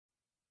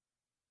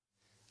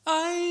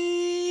I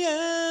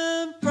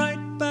am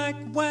right back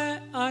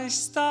where I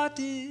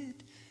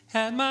started,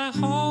 had my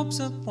hopes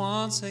up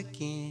once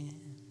again.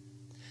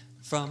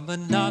 From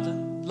another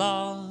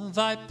love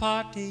I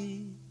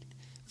parted,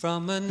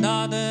 from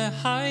another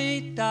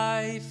height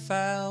I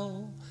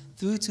fell,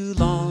 through too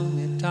long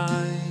a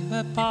time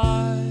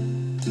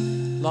apart,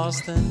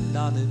 lost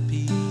another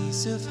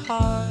piece of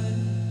heart,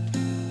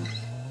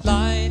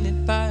 lying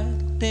in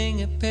bed,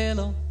 holding a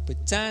pillow,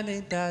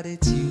 pretending that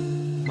it's you,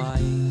 my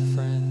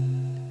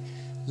friend,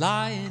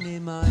 lying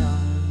in my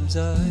arms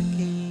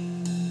again.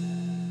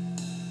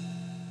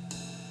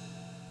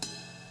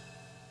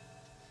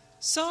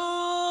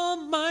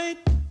 Some might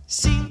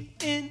see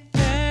in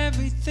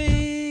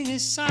everything a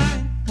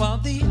sign, while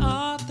the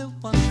other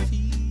one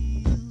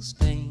feels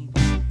pain.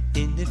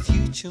 In the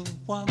future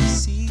one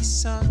sees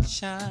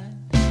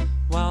sunshine,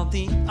 while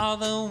the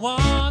other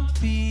one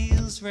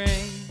feels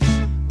rain.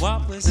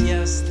 What was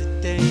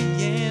yesterday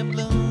in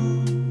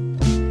bloom,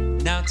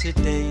 now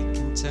today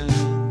can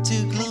turn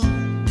to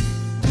gloom.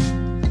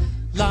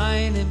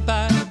 Lying in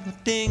bed,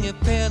 holding a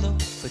pillow,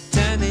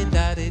 pretending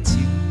that it's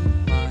you,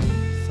 my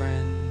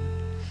friend,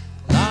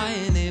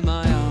 lying in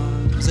my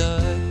arms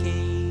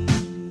again.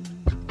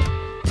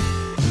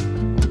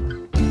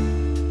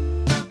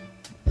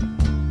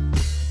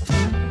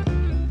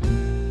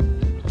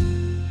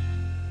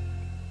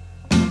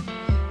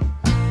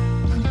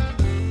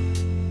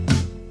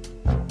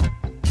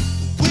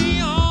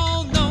 We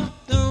all know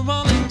the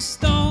Rolling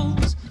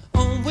Stones,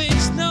 on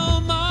which no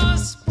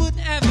moss would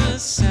ever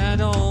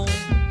settle,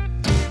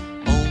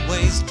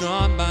 always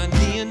drawn by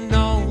the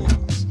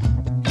unknowns,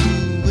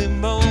 through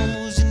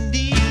erosion,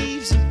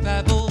 leaves and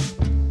pebble.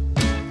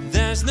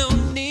 There's no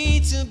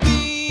need to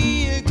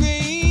be a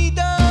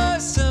greater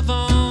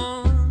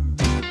savant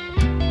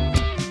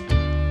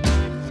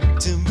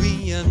to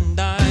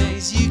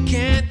realize you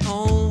can't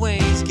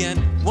always get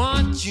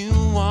what you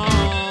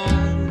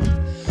want.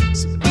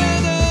 So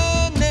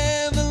better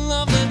never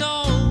love at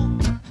all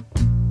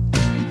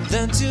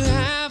than to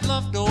have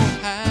loved or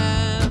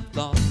have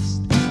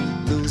lost.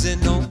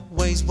 Losing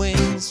always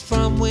wins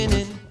from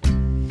winning,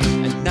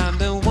 and I'm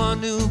the one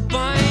who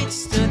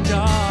bites the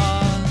dust.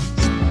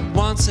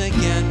 Once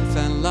again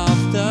fell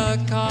off the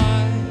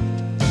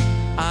card,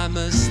 I'm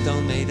a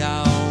stone made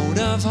out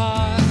of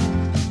heart.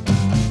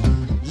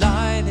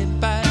 Lying in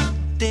bed,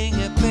 holding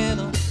a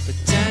pillow,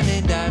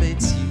 pretending that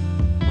it's you,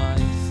 my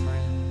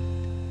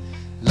friend,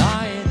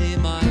 lying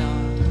in my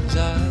arms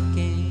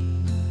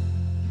again.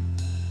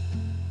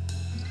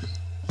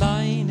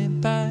 Lying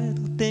in bed,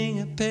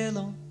 holding a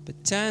pillow,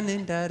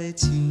 pretending that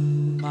it's you,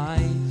 my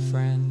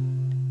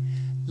friend,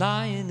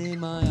 lying in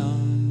my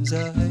arms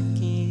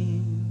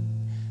again,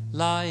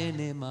 lying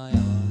in my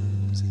arms.